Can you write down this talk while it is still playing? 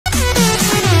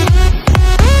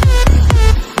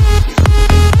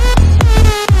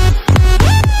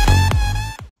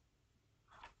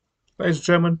Ladies and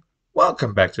gentlemen,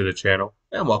 welcome back to the channel,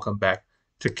 and welcome back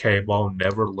to K-Ball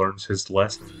Never Learns His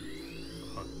Lesson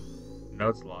on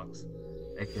Nuzlocks,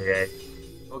 aka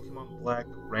Pokemon Black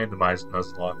Randomized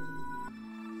Nuzlocke.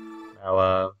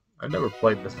 Now, I've never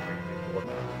played this game before.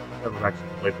 Never actually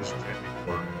played this game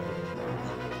before.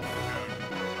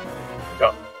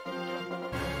 Oh,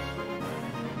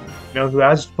 you know who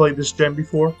has played this gem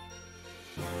before?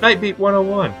 Nightbeat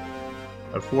 101.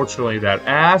 Unfortunately, that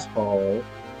asshole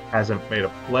hasn't made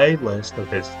a playlist of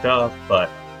his stuff, but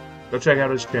go check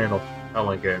out his channel. I'll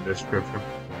link it in the description.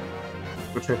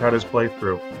 Go check out his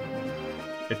playthrough.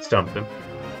 It stumped him.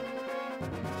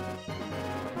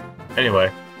 Anyway,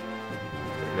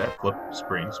 look at that flip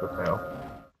screens. What the hell?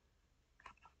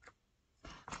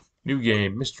 New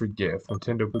game, mystery gift,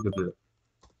 Nintendo. Look at the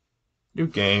new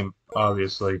game.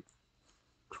 Obviously,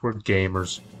 we're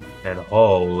gamers, and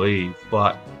holy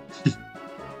fuck.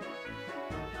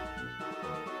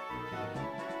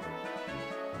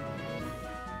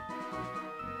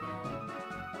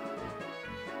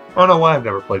 I don't know why I've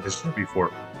never played this game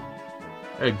before.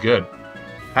 Hey, good.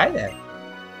 Hi there.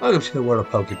 Welcome to the world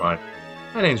of Pokemon.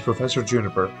 My name's Professor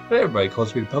Juniper, but everybody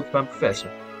calls me the Pokemon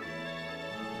Professor.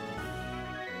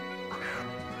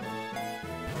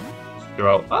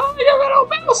 Oh, you're little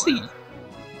mousey!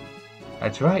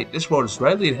 That's right, this world is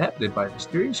widely inhabited by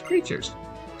mysterious creatures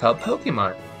called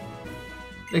Pokemon.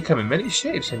 They come in many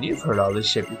shapes, and you've heard all this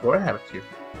shit before, haven't you?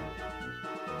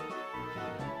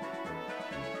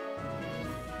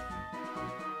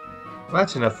 Well,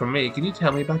 that's enough for me. Can you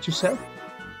tell me about yourself?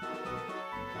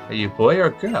 Are you a boy or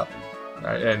a girl?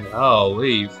 And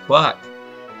holy fuck.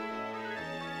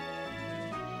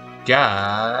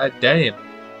 God damn.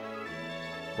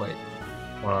 Wait,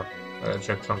 hold on. I gotta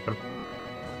check something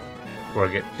before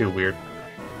I get too weird.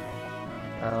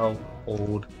 How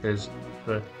old is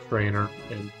the trainer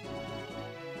in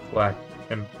black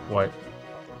and white?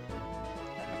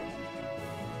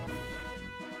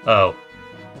 Oh.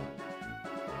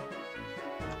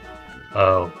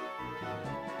 Oh.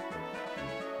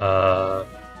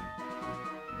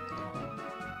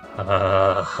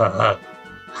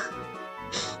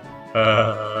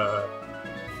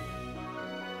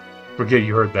 Forget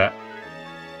you heard that.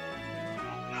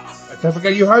 I can't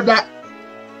forget you heard that.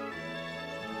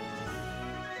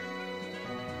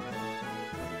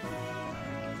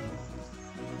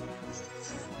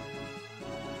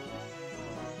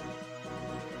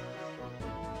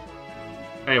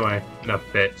 Anyway, enough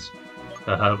bits.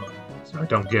 So I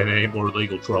don't get in any more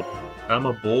legal trouble. I'm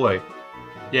a boy.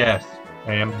 Yes,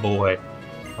 I am a boy.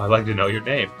 I'd like to know your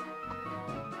name.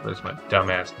 What is my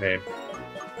dumbass name?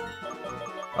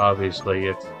 Obviously,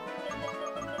 it's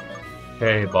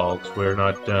K-Ball, 'cause we're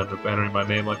not done with entering my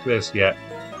name like this yet.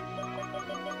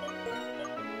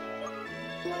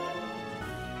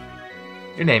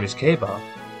 Your name is K-Ball.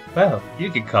 Well, you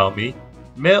can call me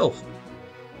MILF.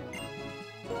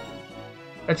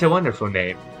 That's a wonderful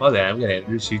name. Well then, I'm going to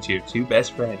introduce you to your two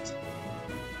best friends.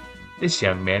 This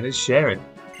young man is Sharon.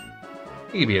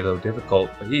 He can be a little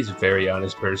difficult, but he's a very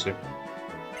honest person.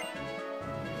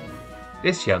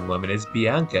 This young woman is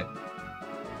Bianca.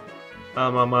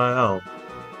 I'm on my own,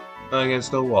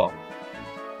 against the wall.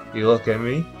 You look at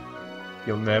me,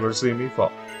 you'll never see me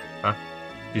fall. Huh?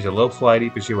 She's a little flighty,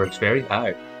 but she works very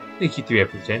hard. I think you three have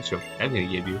potential. I'm going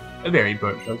to give you a very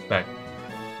important Pokemon.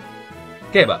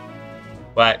 K-Ball.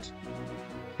 What?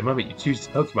 The moment you choose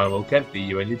the Pokemon will accompany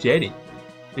you on your journey.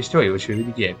 Your story will surely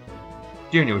begin.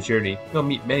 During your journey, you'll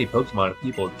meet many Pokemon and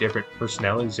people with different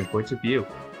personalities and points of view.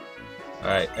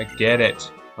 Alright, I get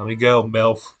it. Let me go,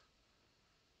 MILF.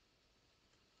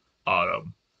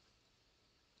 Autumn.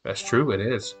 That's true, it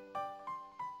is.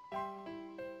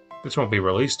 This won't be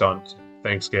released on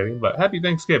Thanksgiving, but happy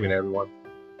Thanksgiving, everyone.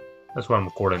 That's why I'm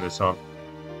recording this on.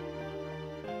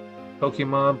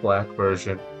 Pokemon Black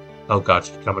version. Oh god,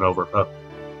 she's coming over.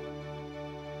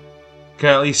 Can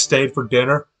I at least stay for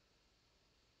dinner?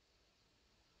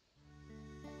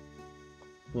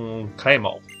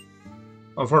 K-Ball.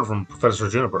 I've heard from Professor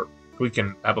Juniper. We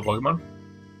can have a Pokemon?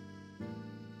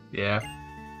 Yeah.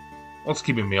 Let's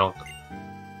keep him Bianca.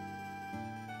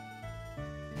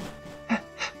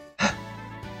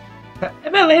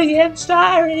 I'm a lady, I'm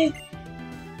sorry.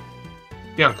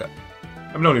 Bianca,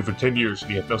 I've known you for 10 years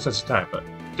and you have no sense of time, but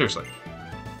seriously.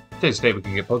 Today's day we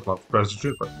can get Pokemon from Professor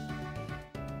Juniper.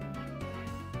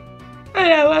 I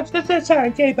know, I'm so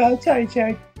sorry, K-Ball. Sorry.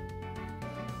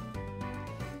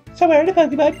 So where are the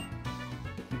Pokemon?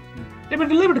 They were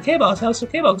delivered to K-Ball's house, so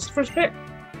K-Ball was the first pick.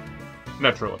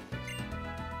 Naturally.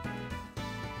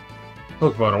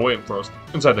 Pokemon are waiting for us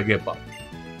inside the gift box.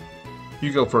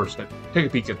 You go first and take a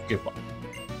peek at the gift box.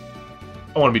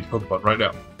 I want to beat the Pokemon right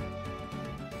now.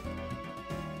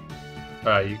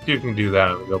 You can do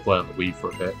that and go play on the Wii for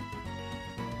a bit.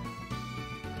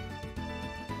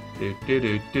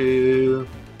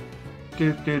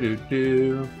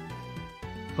 Do.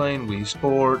 Playing Wii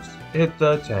Sports. Hit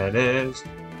the tennis.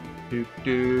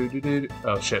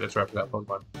 Oh shit, that's right, I forgot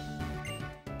Pokemon.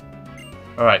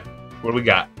 Alright, what do we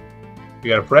got? We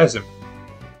got a present.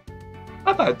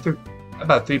 How about three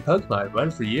Pokemon,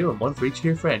 one for you and one for each of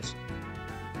your friends.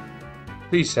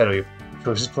 Please settle your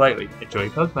choices politely. Enjoy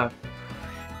your Pokemon.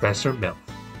 Professor Milk.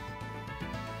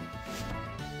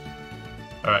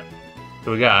 Alright,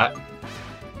 so we got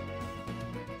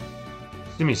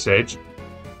Sage.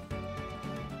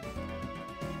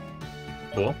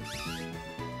 Cool.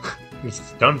 It's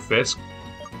Stunfisk.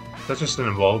 That's just an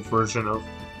evolved version of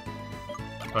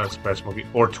Express Monkey.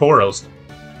 Or Tauros.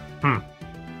 You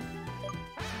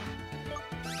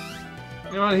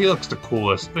know what? He looks the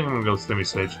coolest. I think I'm gonna go with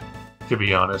Sage. To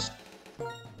be honest.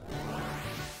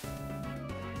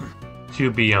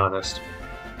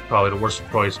 Probably the worst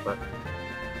choice, but...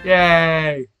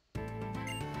 Yay!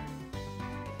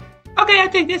 Okay, I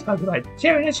take this Pokemon.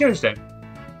 Sharon, that's yours then.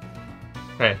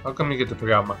 Hey, how come you get to pick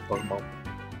out my Pokemon?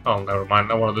 Oh, never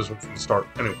mind. I wanted this one from the start.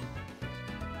 Anyway.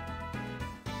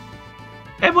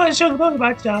 Everyone's showing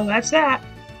Pokemon, so that's that.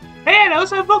 Hey, I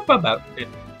also have a Pokemon about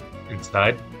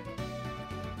inside.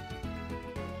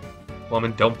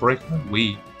 Woman, don't break my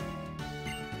Wii.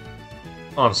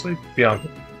 Honestly, Bianca.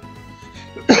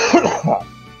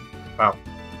 Wow.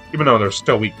 Even though there's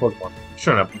still weak Pokemon,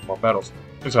 shouldn't have Pokemon battles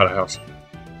inside a house.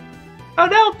 Oh,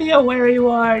 don't feel where you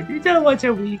are. You don't want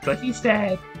to weak, like you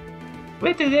said.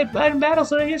 Wait till they get battle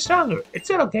so they get stronger. It's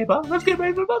still okay, Bob. Let's get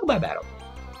ready for a Pokemon battle.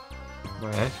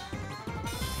 Alright.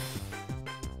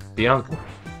 Bianca.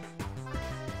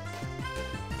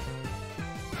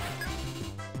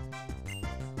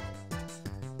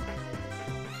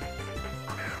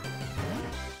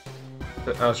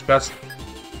 She got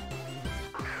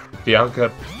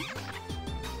Bianca.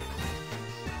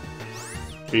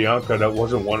 Bianca, that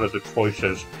wasn't one of the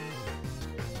choices.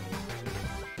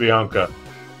 Bianca.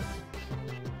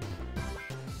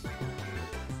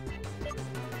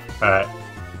 Alright.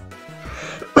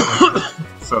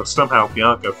 So somehow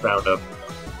Bianca found a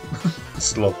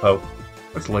Slowpoke.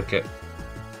 Let's lick it.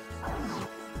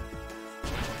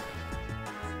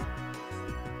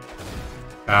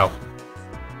 Ow.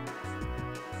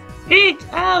 Eek!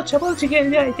 Ouch! I won't you get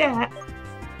it like that?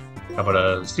 How about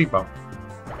a Steep Bomb?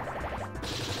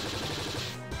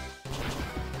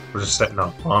 We're just setting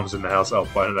off bombs in the house. Oh,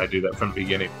 why did I do that from the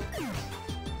beginning?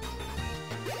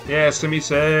 Yeah, Simi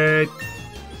said.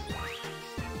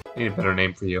 Need a better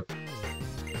name for you.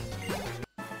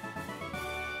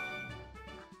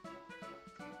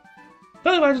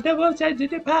 Oh,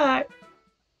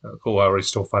 cool, I already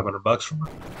stole $500 from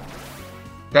her.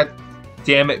 God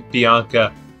damn it,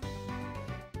 Bianca.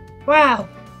 Wow.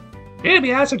 You're gonna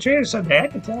be an awesome trainer someday, I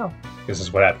can tell. This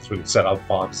is what happens when you set off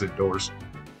bombs indoors.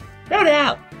 No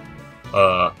doubt.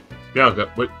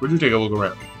 Bianca, would you take a look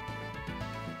around?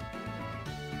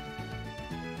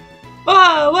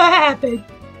 Oh, what happened?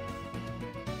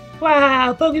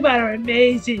 Wow, Pokemon are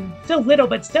amazing. So little,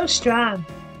 but so strong.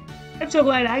 I'm so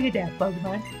glad I get that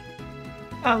Pokemon.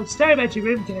 Oh, sorry about your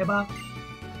room, Cannonball.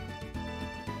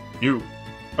 You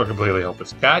are completely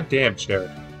helpless. Goddamn,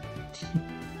 Sharon.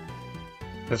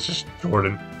 That's just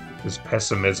Jordan. His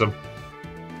pessimism.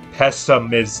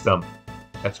 Pessimism.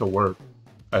 That's a word,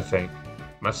 I think.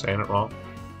 Am I saying it wrong?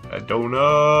 I don't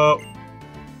know.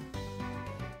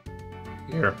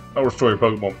 Here, I'll restore your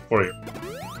Pokemon for you.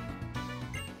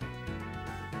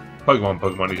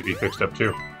 Pokemon need to be fixed up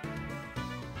too.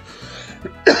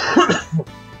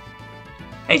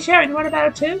 Hey Sharon, you want a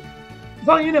battle too? If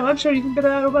all you know, I'm sure you can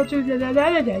battle about too.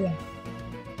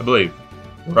 I believe.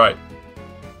 You're right.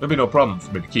 There'll be no problem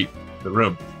for me to keep the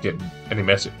room getting any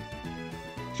messy.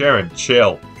 Sharon,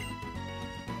 chill.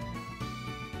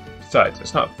 Besides,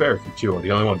 it's not fair if you two are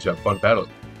the only ones who have fun battling.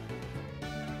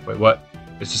 Wait, what?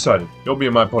 It's decided. You'll be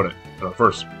my opponent in our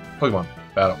first Pokemon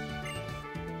battle.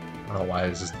 I don't know why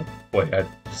this is the way I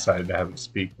decided to have him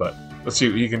speak, but let's see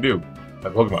what you can do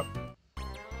at Pokemon.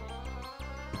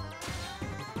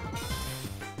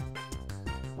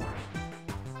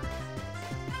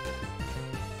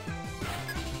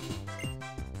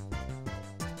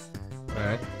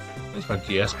 Alright. At least my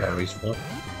GS battery's full.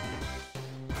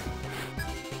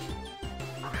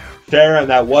 Sharon,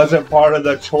 that wasn't part of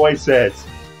the choices!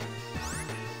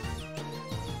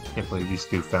 Can't believe these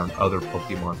two found other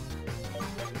Pokemon.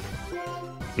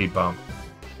 Speed Bomb.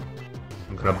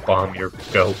 I'm gonna bomb your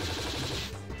goat.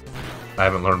 I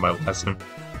haven't learned my lesson.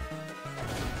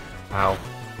 Ow.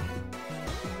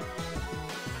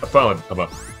 I found I'm a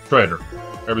trainer.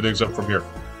 Everything's up from here.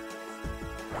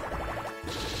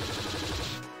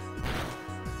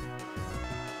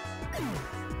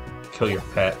 Kill your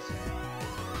pet.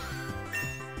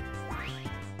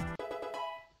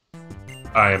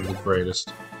 I am the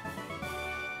greatest.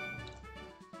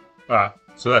 Ah,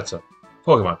 so that's a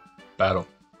Pokemon battle.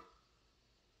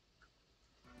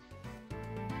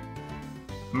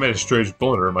 I made a strange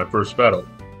blunder in my first battle,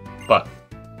 but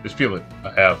this feeling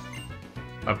I have,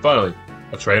 I'm finally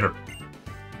a trainer.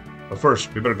 But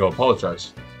first, we better go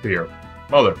apologize to your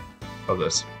mother of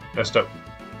this messed up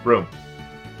room.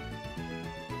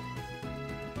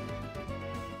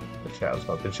 The child's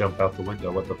about to jump out the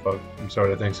window. What the fuck? I'm sorry,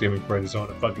 the Thanksgiving parade is on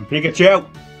a fucking Pikachu!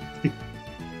 I'm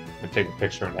gonna take a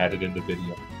picture and add it in the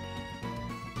video.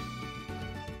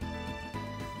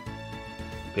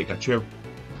 Pikachu.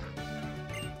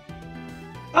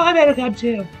 Oh, I better come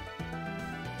too.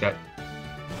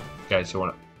 Guys, you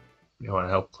wanna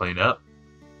help clean up?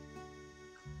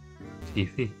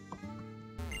 TV.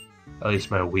 At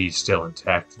least my Wii's still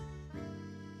intact.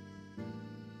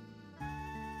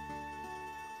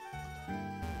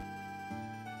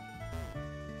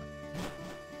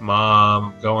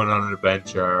 Mom, I'm going on an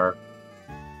adventure.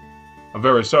 I'm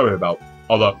very sorry about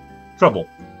all the trouble,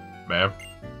 ma'am.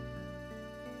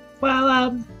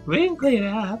 Well, we can clean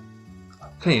it up.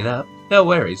 Clean up? No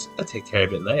worries. I'll take care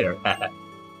of it later.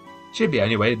 Should be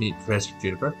on your way to meet Professor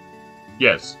Juniper.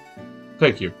 Yes.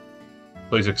 Thank you.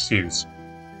 Please excuse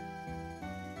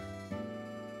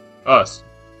us.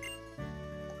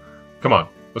 Come on,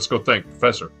 let's go thank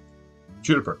Professor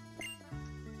Juniper.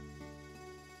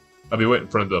 I'll be waiting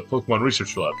in front of the Pokemon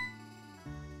Research Lab.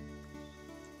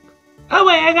 Oh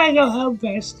wait, I gotta go home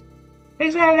first.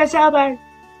 Thanks for having us, Albert.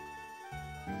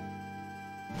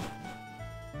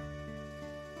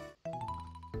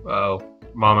 Oh,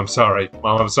 Mom, I'm sorry.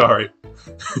 Mom, I'm sorry.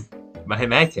 My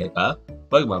cave, huh?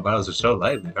 Pokemon battles are so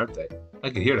lively, aren't they? I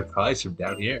could hear the cries from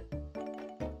down here.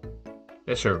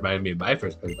 That sure reminded me of my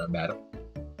first Pokemon battle.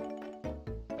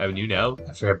 Haven't you know?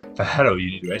 After a battle,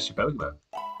 you need to rest your Pokemon.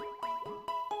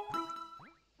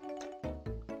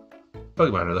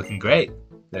 Pokemon are looking great.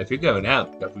 Now, if you're going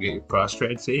out, don't forget your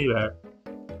cross-transceiver.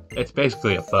 It's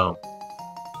basically a phone.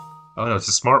 Oh no, it's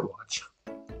a smartwatch.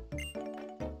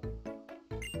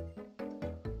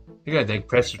 You're gonna take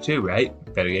Presser too, right?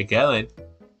 Better get going.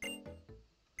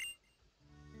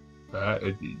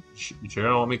 You sure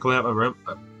don't want me to clean out my room?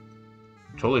 I'm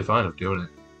totally fine with doing it.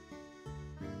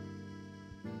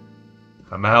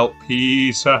 I'm out.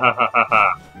 Peace. Ha ha ha ha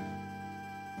ha.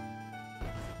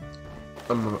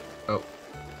 Oh.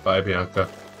 Bye, Bianca.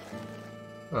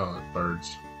 Oh,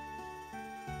 birds.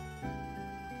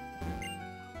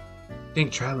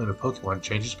 Think traveling with Pokemon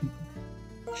changes people?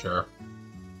 Sure.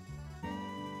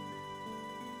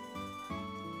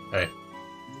 Hey.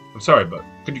 I'm sorry, but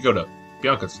could you go to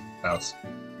Bianca's house?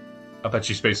 I bet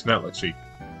she's spacing out like she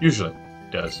usually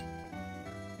does.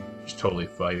 She's totally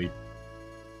fighty.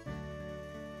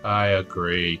 I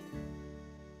agree.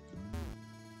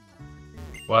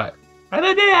 What? I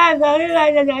agree.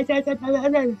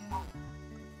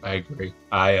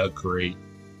 I agree.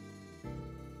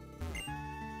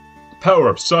 The power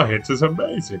of science is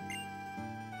amazing.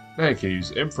 Now you can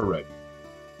use infrared.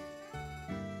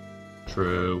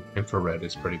 True. Infrared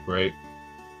is pretty great.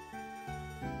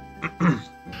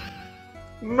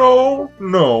 No,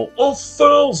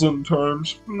 1,000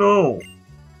 times no.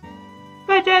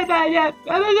 I'm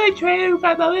a good trainer who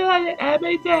got my line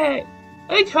every day.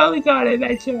 I totally got an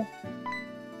adventure.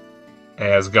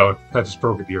 Hey, how's it going? I just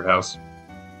broke into your house.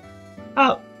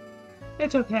 Oh,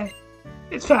 it's okay.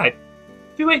 It's fine.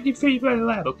 Be waiting for you for the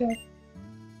lab, okay?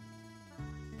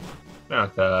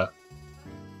 Not,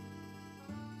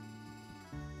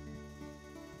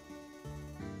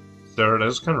 Sir,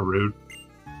 that's kind of rude.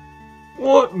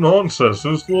 What nonsense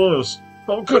is this?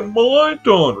 How can my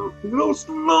daughter, who knows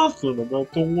nothing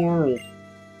about the world,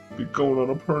 be going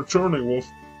on a journey with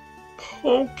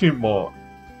Pokemon?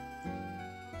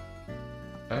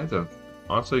 That's a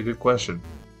honestly a good question.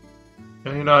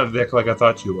 And you're not a dick like I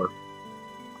thought you were.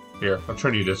 Here, I'll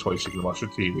turn you this way so you can watch the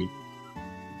TV.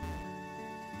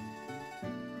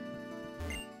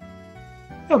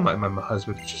 Don't mind my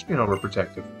husband, he's just being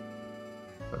overprotective.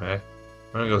 Okay, I'm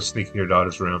gonna go sneak in your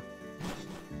daughter's room.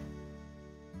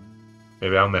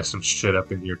 Maybe I'll mess some shit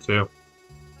up in here too.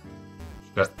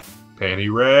 She got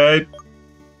panty red.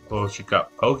 Oh, she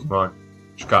got Pokemon.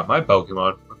 She got my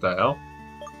Pokemon. What the hell?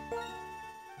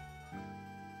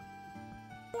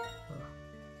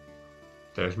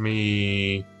 There's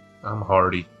me. I'm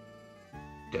Hardy.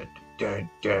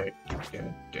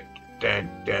 dun,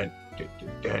 dun, dun,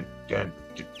 dun, dun,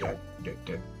 dun, dun, dun,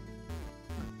 dun.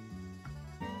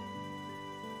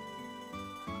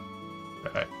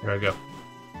 Alright, here I go.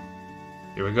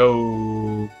 Here we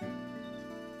go.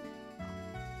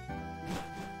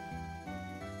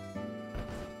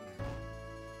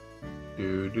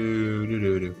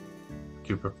 Do.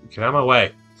 Get out of my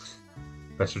way.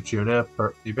 Professor Tuna,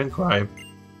 you've been crying.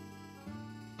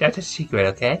 That's a secret,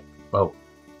 okay? Whoa.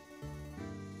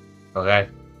 Okay.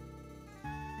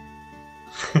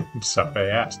 I'm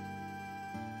sorry I asked.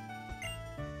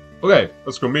 Okay,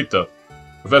 let's go meet the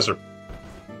professor.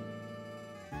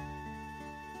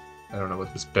 I don't know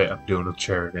what this bit I'm doing with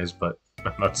Sharon is, but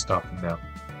I'm not stopping now.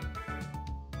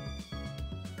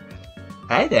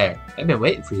 Hi there. I've been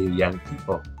waiting for you young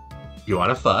people. You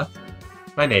wanna fuck?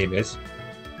 My name is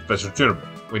Professor Juniper.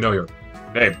 We know your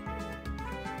name.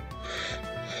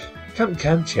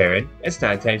 Come, Sharon. It's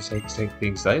not time to take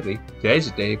things lightly. Today's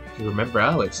a day to remember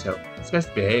always, so it's best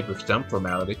to behave with some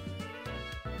formality.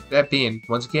 That being,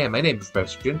 once again, my name is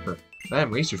Professor Juniper. I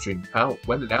am researching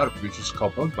when and how to creatures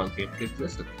called Pokemon came into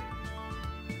existence.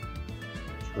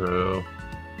 True.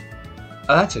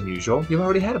 Oh, that's unusual. You've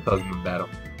already had a Pokemon battle.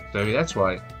 So maybe that's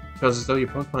why. It feels as though your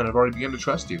Pokemon have already begun to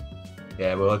trust you.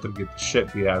 Yeah, we'll let them get the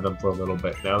shit beat out of them for a little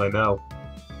bit. Now they know.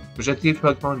 Would you like to give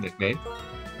your Pokemon a nickname?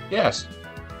 Yes.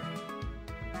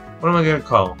 What am I gonna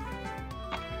call him?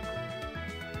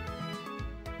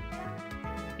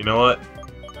 You know what?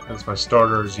 Since my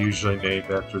starter is usually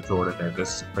named after Jordan, and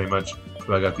this is pretty much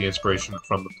where I got the inspiration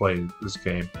from to play this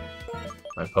game.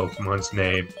 My Pokemon's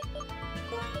name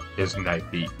is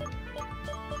Nightbeat.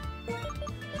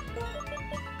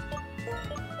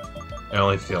 It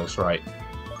only feels right.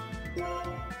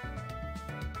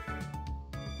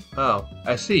 Oh,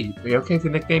 I see. Are you okay with the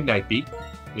nickname Nightbeat?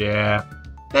 Yeah.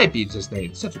 Nightbeat's his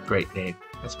name. Such a great name.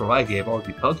 That's what I gave all of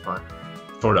you Pokemon.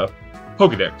 For the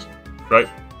Pokedex, right?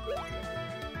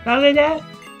 Pokedex?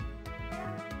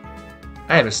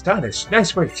 I am astonished.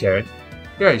 Nice work, Sharon.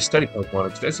 You already studied Pokemon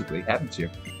extensively, haven't you?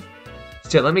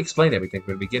 Still, let me explain everything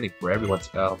from the beginning where everyone's...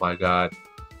 Oh my god.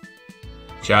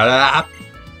 Shut up!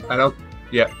 I don't...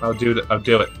 Yeah, I'll do it. I'll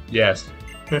do it. Yes.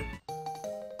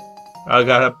 I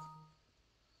got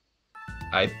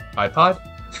a... iPod?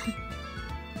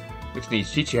 Which needs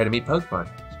to teach you how to meet Pokemon.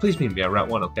 So please meet me on Route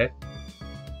 1, okay?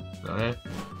 Okay.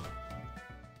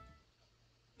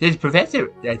 This Professor...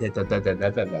 I'm in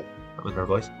her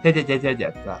voice.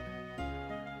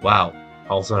 Wow.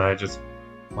 All of a sudden I just...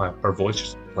 Wow, her voice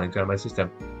just blanked out of my system.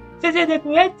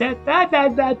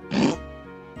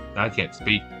 I can't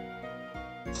speak.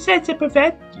 Sense of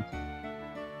Professor...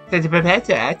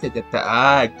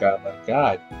 Ah, God, my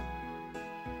God.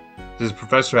 This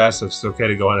professor asked if it's okay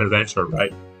to go on an adventure,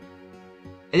 right?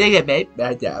 I think it may...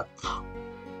 I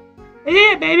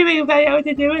think maybe we can find out what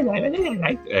to do with it. I think I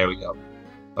like it. There we go.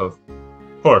 Of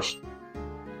course.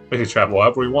 We can travel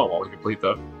wherever we want while we complete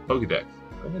the Pokedex.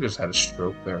 I think I just had a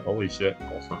stroke there. Holy shit.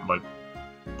 All of a sudden my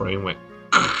brain went...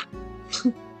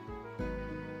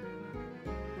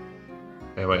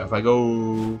 Anyway, if I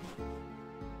go...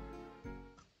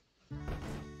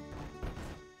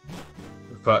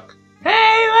 Fuck.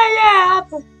 Hey, what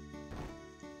up?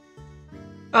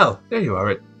 Oh, there you are.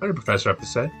 What did the professor have to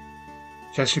say?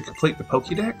 She should complete the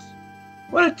Pokédex?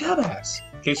 What a dumbass!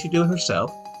 Can't she do it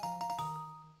herself?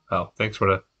 Oh, thanks for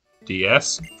the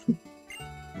DS.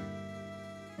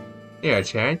 Here,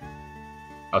 Sharon.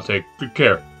 I'll take good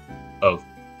care of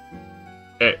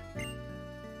it.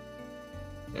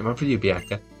 And one for you,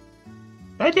 Bianca.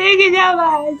 I thank you so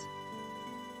much.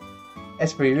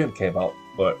 That's where your room came out,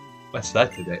 but I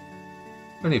selected it.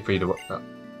 No need for you to work up.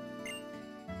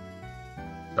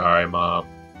 Sorry, Mom.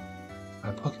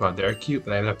 My Pokemon, they're cute,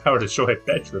 but I have the power to show my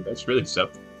bedroom. That's really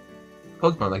something.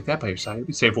 Pokemon like that by your side, you'll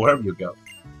be safe wherever you go.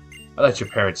 I'll let your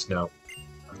parents know.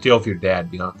 I'll deal with your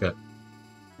dad, Bianca.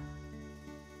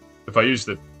 If I use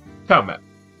the town map,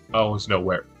 I'll always know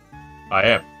where I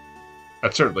am.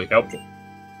 That's certainly helpful.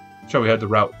 Shall we head to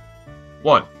Route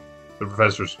 1? The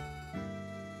professor's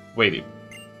waiting.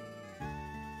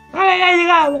 You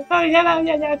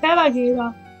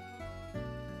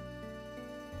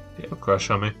have a crush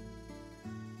on me?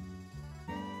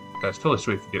 That's totally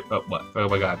sweet for you. Oh, what? Oh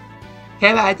my god.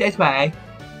 Come on, this way.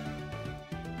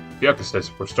 Bianca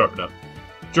says we're starting a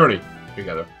journey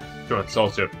together. Join us all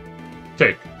to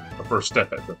take our first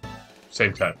step at the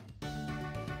same time.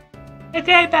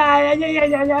 Okay, bye.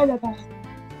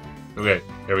 Okay,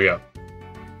 here we go.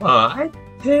 1,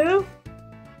 2.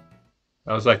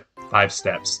 That was like 5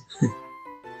 steps.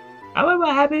 Oh,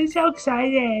 what happened? So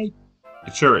exciting.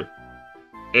 It sure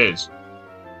is.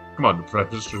 Come on, the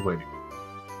professor's waiting.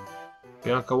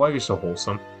 Bianca, why are you so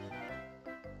wholesome?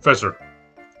 Professor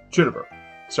Juniper,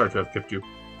 sorry to have kept you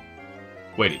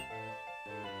waiting.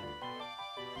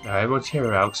 I won't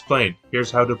hear. I'll explain. Here's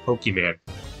how to Pokemon.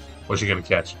 What's she gonna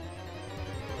catch?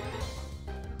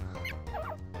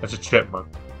 That's a chipmunk.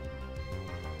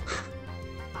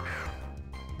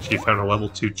 She found a level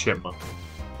 2 chipmunk.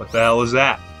 What the hell is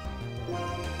that?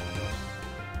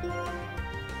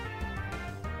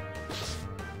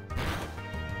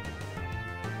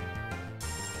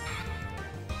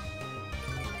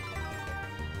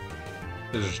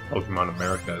 This is Pokemon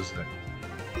America, isn't it?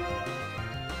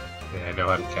 Yeah, I know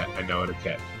how to catch. I know how to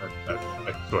catch.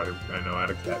 I swear, I know how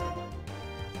to catch.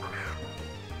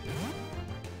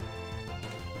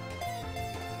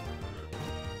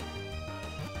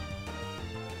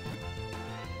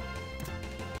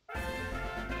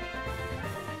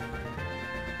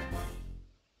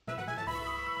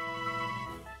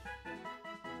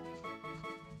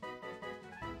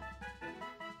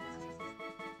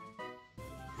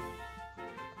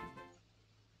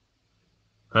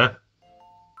 Huh?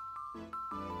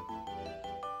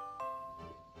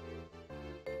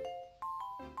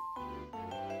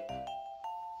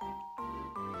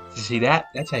 You see that?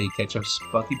 That's how you catch those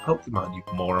fucking Pokemon, you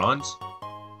morons.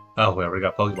 Oh, we already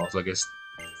got Pokeballs. I guess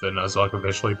the Nuzlocke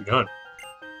officially begun.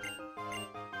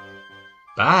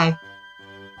 Bye!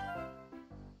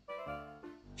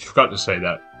 You forgot to say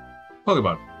that.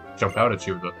 Pokemon, jump out at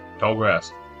you with the tall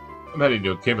grass. I'm heading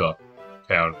to Kimula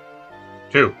Town.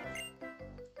 2.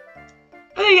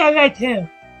 I think I got 2.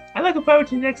 I'm looking forward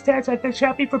to the next time so I can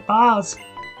shopping for balls.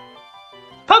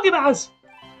 Pokeballs!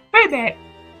 Wait a minute!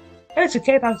 That's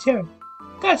okay about sure.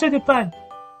 Got something fun.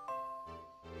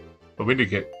 But we need to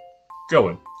get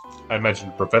going. I imagine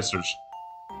the professor's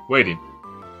waiting.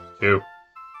 2.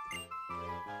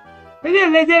 Will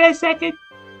you wait there a second?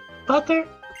 Fucker?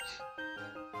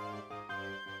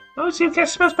 I want to see if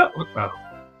catch the most Pokemon. Wow.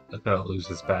 I'm gonna lose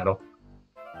this battle.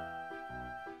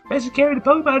 Let's carry the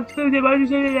Pokemon through the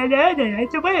waters and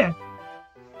that's the winner.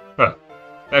 Huh.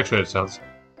 Actually, that sounds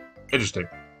interesting.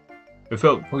 We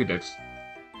filled Pokédex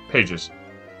pages.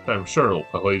 I'm sure it'll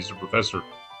please the professor.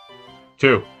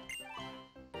 2.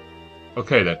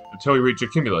 Okay then, until we reach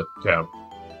Akimula Town.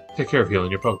 Take care of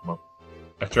healing your Pokemon.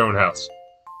 At your own house.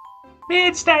 Me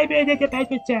and Steinman at the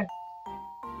basement, sir.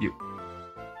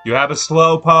 You have a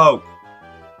slow poke!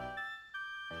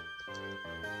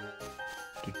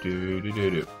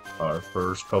 Do-do-do-do-do. Our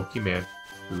first Pokemon.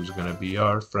 Who's gonna be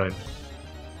our friend?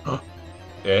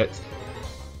 It's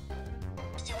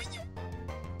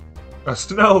a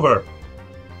Snover!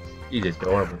 He's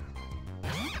adorable.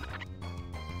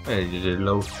 Hey, you did a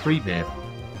low 3 man.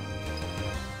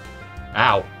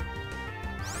 Ow!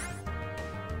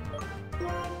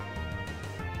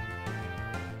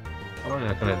 How am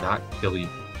I gonna not kill you?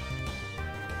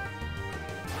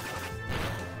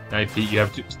 9 feet, you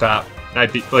have to stop. 9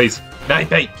 feet, please. 9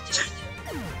 feet!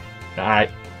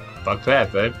 Alright. Fuck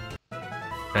that, then.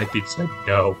 9 feet said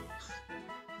no.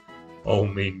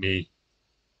 Only me.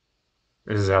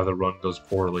 This is how the run goes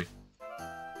poorly.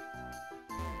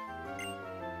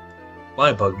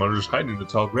 My Pokemon are just hiding in the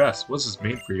tall grass. What's this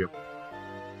mean for you?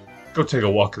 Go take a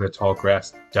walk in the tall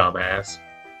grass, dumbass.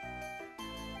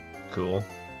 Cool.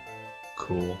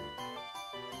 Cool.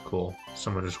 Cool.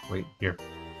 Someone just waiting here.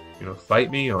 You know, fight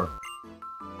me or...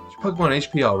 Is your Pokemon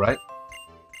HP alright?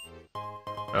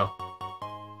 Oh.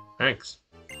 Thanks.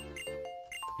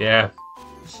 Yeah.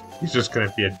 He's just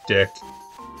gonna be a dick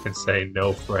and say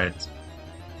no friends.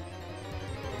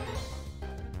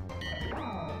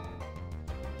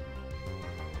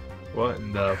 What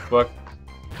in the fuck?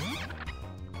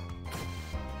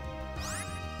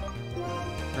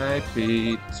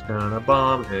 Hypebeat's gonna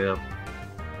bomb him.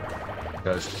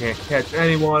 Because he can't catch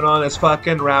anyone on this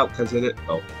fucking route because of it.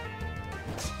 Oh.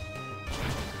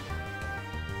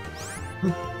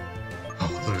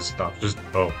 Oh, just stop. Just.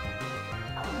 Oh.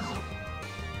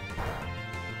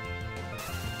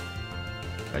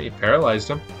 Oh, you paralyzed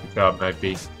him. Good job,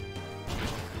 Nightbeat.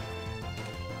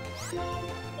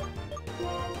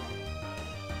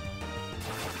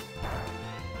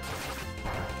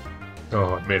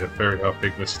 Oh, I made a very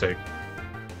big mistake.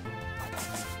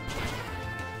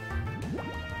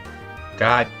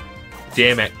 God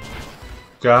damn it.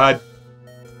 God.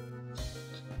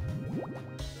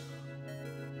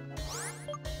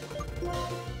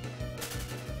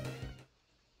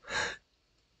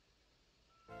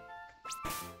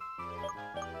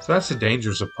 So that's the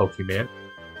dangers of Pokemon.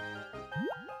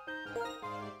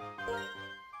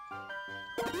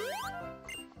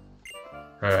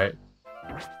 Alright.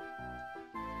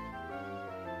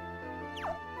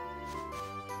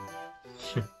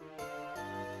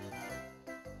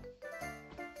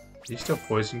 Are you still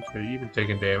poisoned? Are you even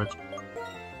taking damage?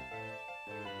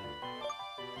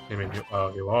 I mean,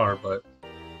 you are, but...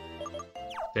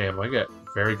 Damn, I get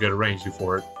very good range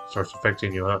before it starts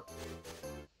affecting you, huh?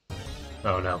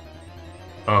 Oh no.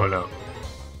 Oh no.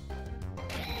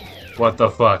 What the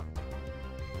fuck?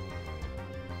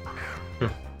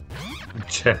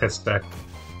 Chest attack.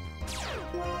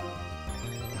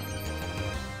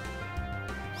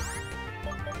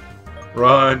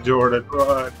 Run, Jordan,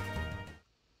 run!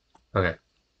 Okay.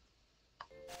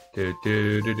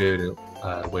 Do.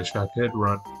 I wish I could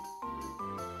run.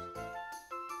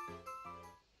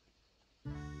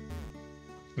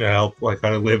 Help, like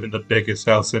I live in the biggest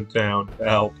house in town.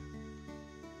 Help.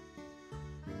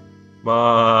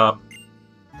 Mom.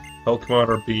 Pokemon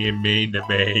are being mean to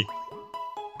me.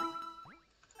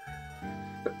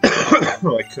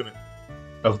 I couldn't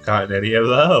have gotten any of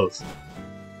those.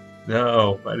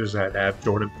 No, I just had to have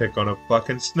Jordan pick on a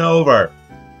fucking Snover.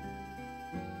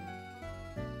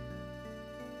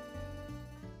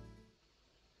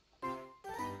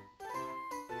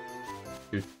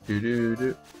 There's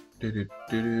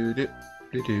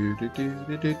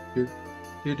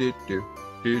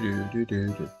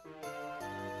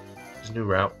a new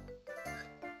route.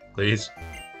 Please.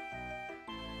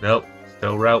 Nope.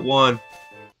 Still Route 1.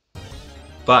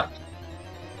 Fuck.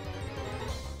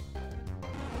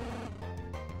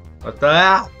 What the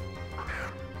hell?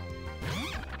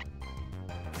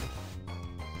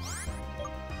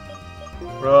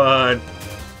 Run.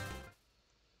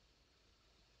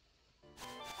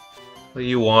 What do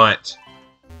you want?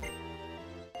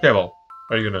 Okay, well,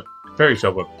 are you gonna compare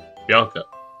yourself with Bianca?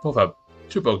 Both have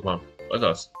 2 Pokemon with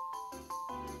us.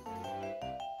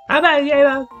 How about you,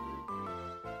 Ava?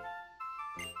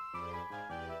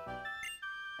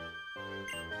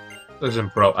 Listen,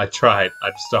 bro, I tried.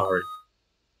 I'm sorry.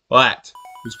 What?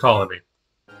 Who's calling me?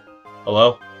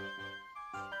 Hello?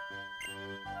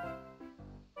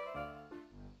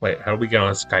 Wait, how do we get on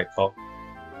a Skype call?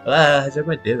 Hello, how's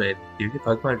everyone doing? You and your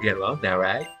Pokemon get along now,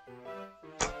 right?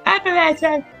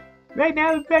 Appalachia! Right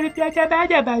now, we're ready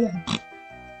to blah.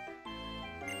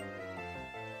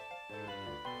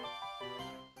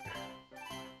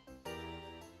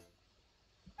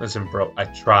 Listen, bro, I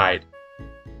tried.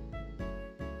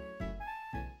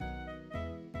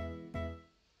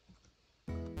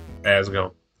 Hey, how's it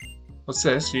going? What's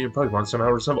this? You and Pokemon somehow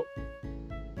resemble.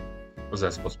 What's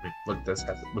that supposed to mean?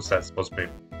 What's that supposed to mean?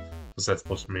 What's that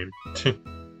supposed to mean?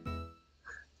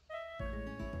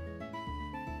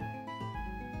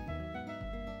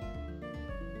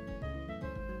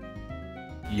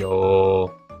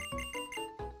 Yo.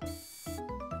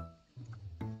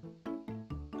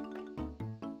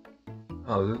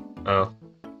 Oh.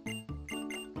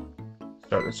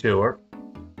 Starting to work.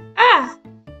 Ah!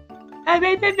 I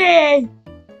made the bed!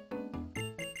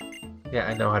 Yeah,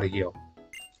 I know how to heal.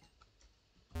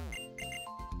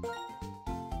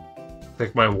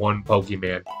 Take my 1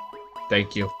 Pokemon.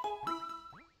 Thank you.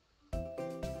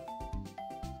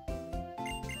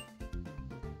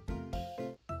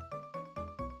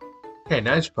 Okay,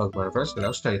 now it's your Pokemon University.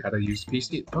 I'll show you how to use the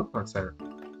PC at the Pokemon Center.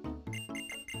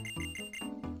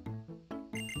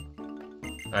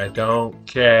 I don't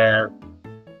care.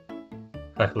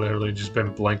 I've literally just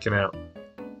been blanking out.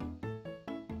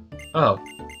 Oh.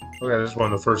 Okay, this is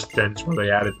one of the first gens where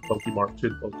they added Pokemon to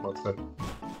the Pokemon Center.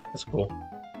 That's cool.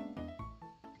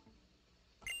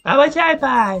 How much I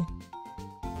buy?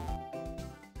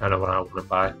 I know what I want to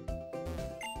buy.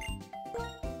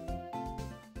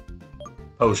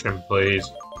 Potion, please.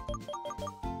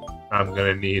 I'm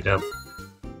gonna need them.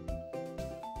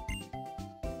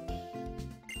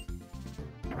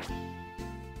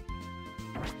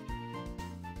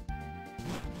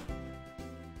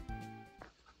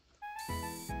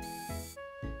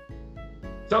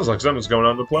 Sounds like something's going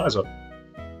on in the plaza.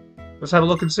 Let's have a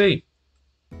look and see.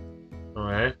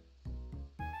 Alright.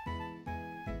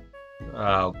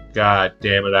 Oh, god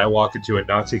damn it. I walk into a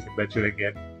Nazi convention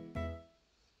again.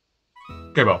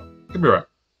 Okay, well, give me a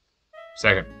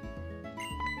second.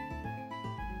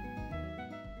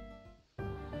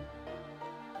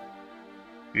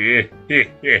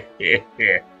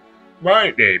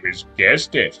 My name is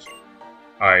Gestis.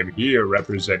 I'm here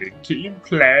representing Team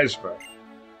Plasma.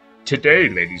 Today,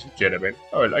 ladies and gentlemen,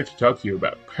 I would like to talk to you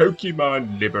about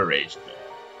Pokemon Liberation.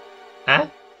 Huh?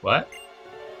 What?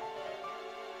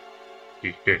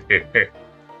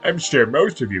 I'm sure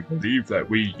most of you believe that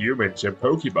we humans and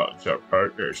Pokemons are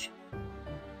partners.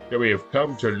 That we have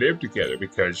come to live together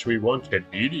because we want and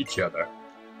need each other.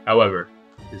 However,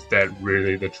 is that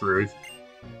really the truth?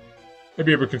 Have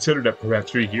you ever considered that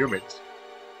perhaps we humans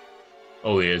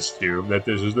only assume that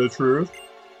this is the truth?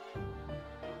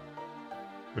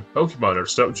 When Pokemon are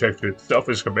subject to the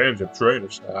selfish commands of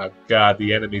trainers. Ah, God,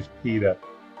 the enemy's PETA.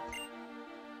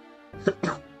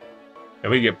 And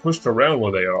we get pushed around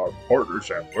when they are our partners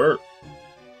at work.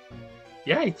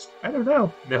 Yikes, I don't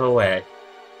know. No way.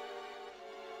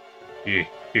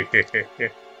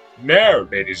 Now,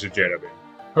 ladies and gentlemen,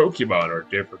 Pokemon are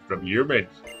different from humans.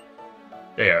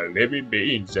 They are living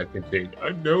beings that contain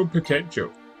unknown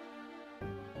potential.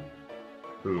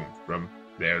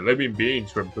 They are living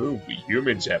beings from whom we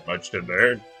humans have much to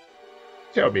learn.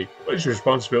 Tell me, what is your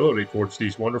responsibility towards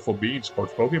these wonderful beings called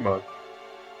Pokemon?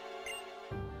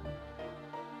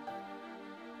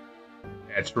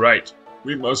 That's right.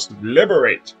 We must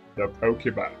liberate the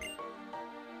Pokemon.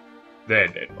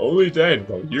 Then and only then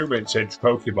will humans and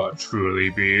Pokemon truly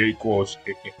be equals.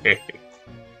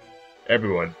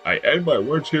 Everyone, I end my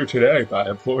words here today by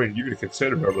imploring you to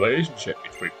consider a relationship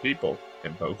between people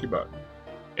and Pokemon,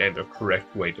 and the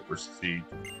correct way to proceed.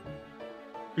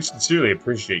 We sincerely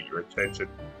appreciate your attention.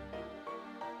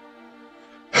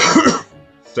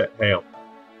 Set hail.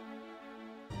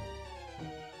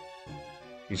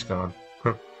 He's gone.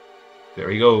 There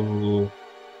we go.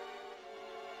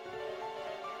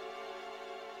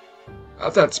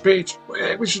 How's that speech? What do you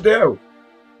think we should do?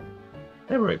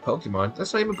 Liberate Pokemon?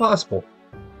 That's not even possible.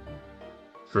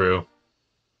 True.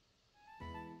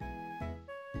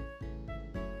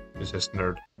 Is this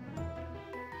nerd?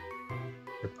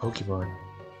 Your Pokemon.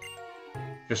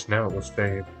 Just now it was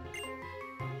saying.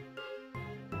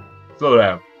 Slow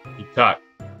down. You talk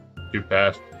too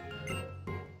fast.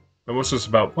 And what's this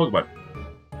about Pokemon?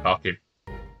 Talking.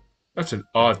 That's an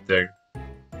odd thing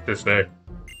to say.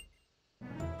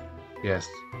 Yes,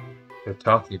 they're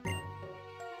talking.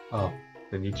 Oh,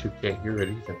 then you two can't hear it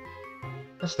either.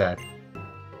 What's that?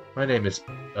 My name is...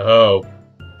 Oh.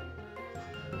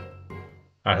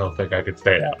 I don't think I could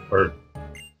say that word.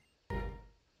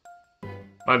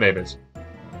 My name is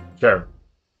Sharon,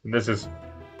 and this is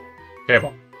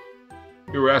Cable.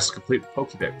 We were asked to complete the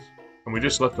Pokédex, and we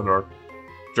just left on our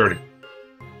journey.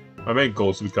 My main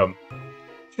goal is to become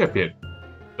champion,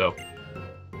 though.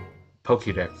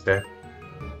 Pokédex, eh?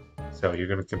 So you're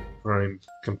gonna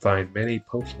confine many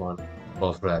Pokemon.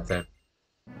 Well, for that then.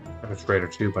 I'm a trainer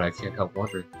too, but I can't help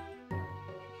wondering. Are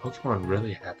Pokemon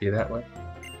really happy that way?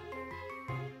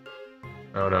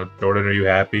 I don't know. Jordan, are you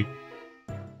happy?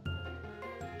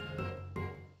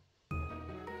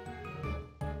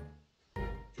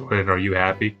 Jordan, are you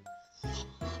happy?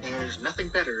 There's nothing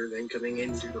better than coming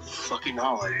into the fucking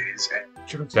holidays and...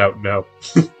 Turns out, no.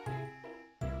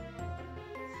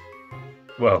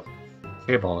 Well,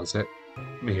 K-Ball, is it?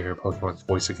 Let me hear Pokemon's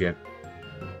voice again.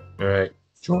 Alright,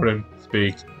 Jordan,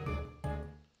 speak.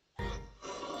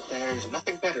 There's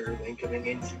nothing better than coming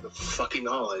into the fucking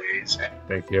holidays and...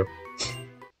 Thank you.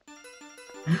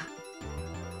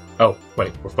 Oh,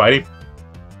 wait, we're fighting?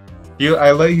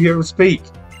 I let you hear him speak.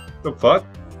 The fuck?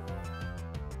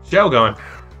 Shelgon.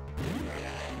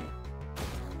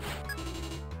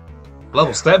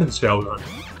 Level 7 Shelgon.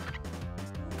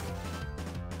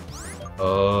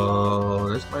 Oh,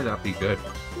 this might not be good.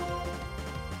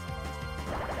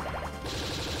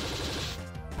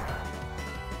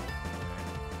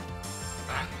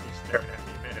 He's staring at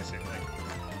me menacingly.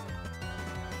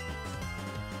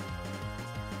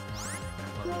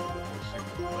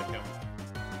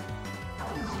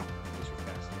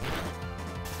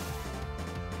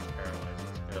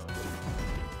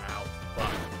 Ow,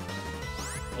 fuck.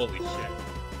 Holy shit.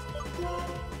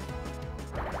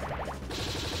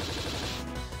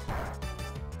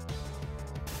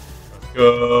 Let's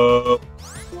go.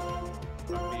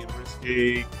 Not being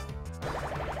risky.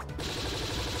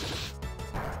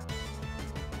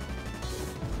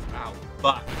 Ow,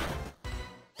 fuck.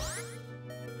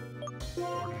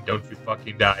 Don't you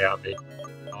fucking die on me.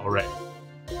 Already.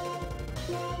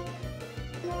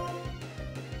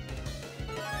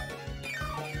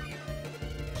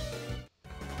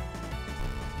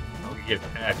 Oh, you get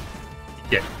mad. You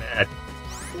get mad.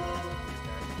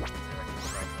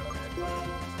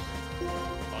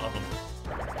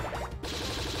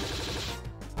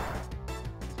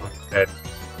 Dead.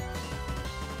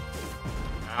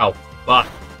 Ow, fuck.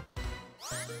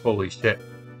 Holy shit.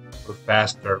 We're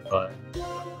faster, but I'm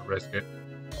gonna risk it.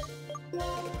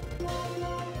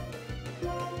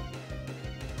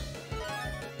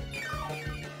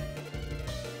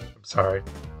 I'm sorry.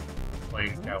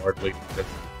 Playing cowardly. No,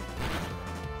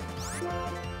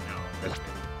 risk it.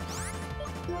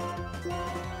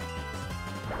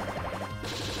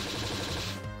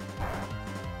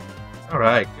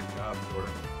 Alright, good job,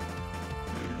 Jordan.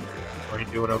 Are you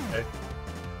doing okay?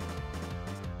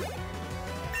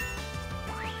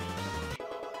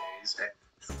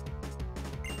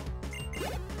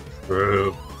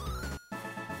 True.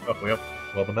 Oh, well,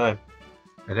 level 9.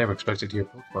 I never expected to hear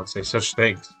Pokemon say such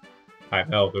things. I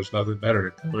know, there's nothing better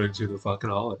than coming into the fucking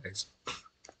holidays.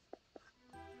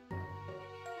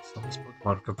 Some of these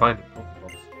Pokemon confined to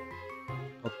Pokeballs.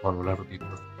 Pokemon will never be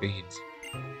perfect beings.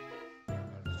 I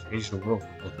gotta change the world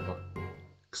for Pokemon.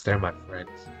 Because they're my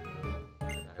friends.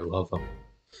 And I love them.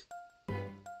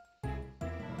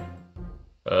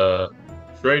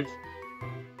 Strange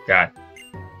guy.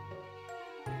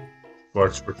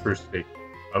 Words for Tricity.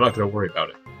 I'm not gonna worry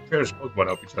about it. Trainers Pokemon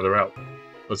help each other out.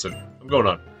 Listen, I'm going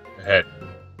on ahead.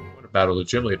 I want to battle the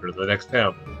gym leader in the next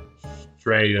town.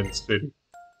 Strayan City.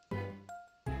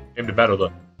 Aim to battle the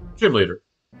gym leader.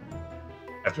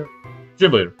 After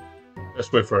gym leader.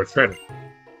 Best way for a trainer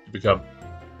to become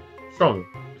stronger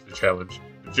is to challenge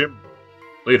the gym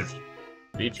leaders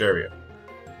in each area.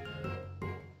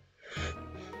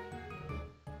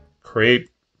 Create.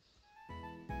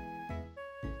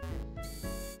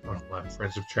 Oh, my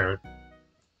friends of Charon.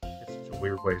 It's such a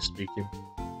weird way of speaking.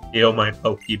 Heal my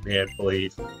Pokemon,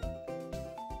 please.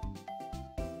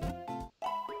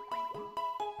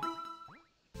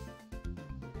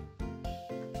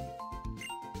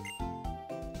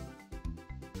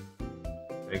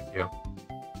 Thank you.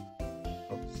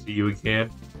 Hope to see you again.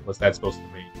 What's that supposed to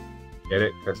mean? Get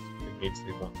it? Because it means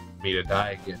they want me to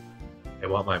die again. They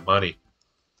want my money.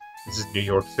 This is New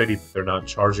York City, but they're not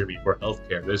charging me for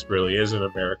healthcare. This really isn't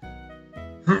America.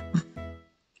 Let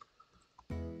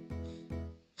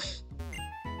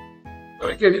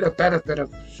me give you the benefit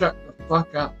of shut the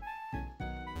fuck up.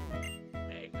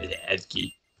 I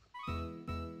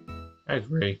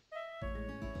agree. I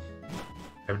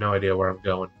have no idea where I'm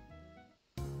going.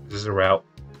 This is a route.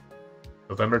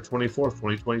 November 24th,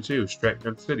 2022,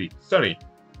 Stratton City. Sunny.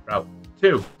 Route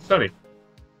 2. Sunny.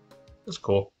 That's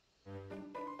cool.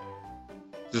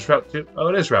 Is this Route 2? Oh,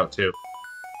 it is Route 2.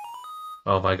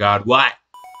 Oh my god, what?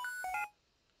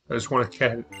 I just want to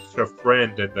catch a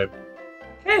friend and then...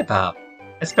 Hey, Bob.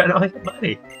 I spent all your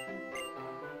money.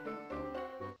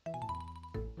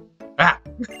 Ah!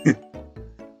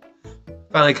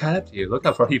 Finally caught up to you. Look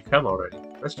how far you've come already.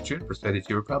 Mr. Juniper said that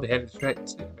you were probably headed straight to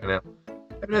City by now. I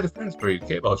have another friends for you.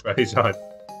 K-Ball's right on.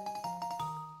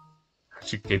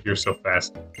 How'd you get here so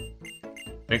fast?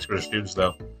 Thanks for the students,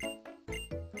 though.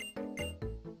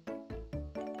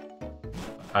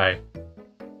 Hi.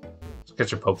 Let's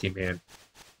catch a Pokemon.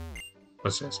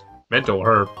 What's this? Mental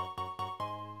herb.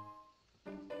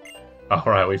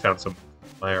 Alright, we found some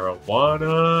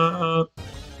marijuana.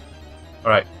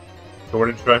 Alright.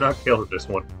 Jordan, try not to kill this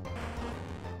one.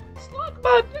 Slug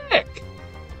my dick!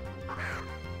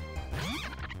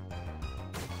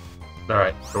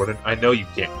 Alright, Jordan, I know you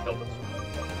can't kill this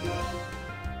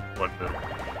one.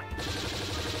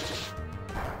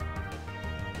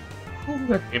 Ooh,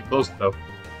 that came close, though.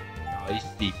 I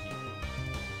see.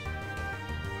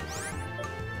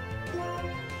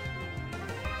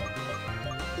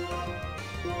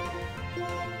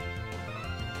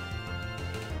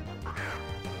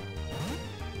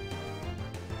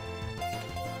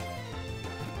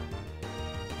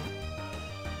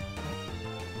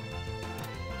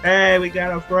 Hey, we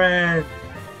got a friend!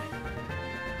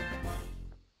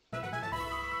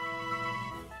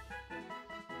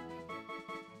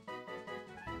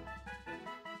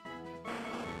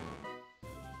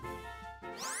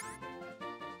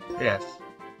 Yes.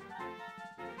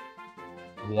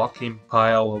 Walking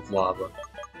pile of lava.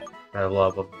 I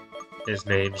love him. His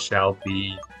name shall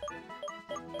be...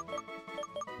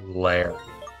 Lair.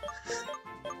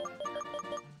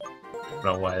 I don't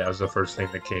know why that was the first thing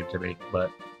that came to me,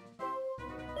 but...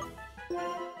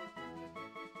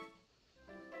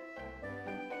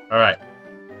 Alright.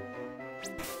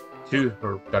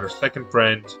 Got our second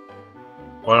friend.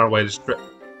 On our way to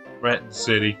Stratton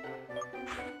City.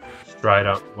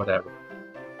 Stridon, whatever.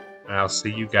 And I'll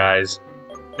see you guys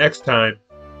next time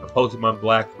on Pokemon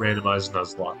Black Randomized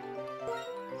Nuzlocke.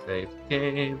 Save the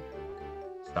game.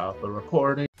 Stop the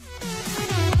recording.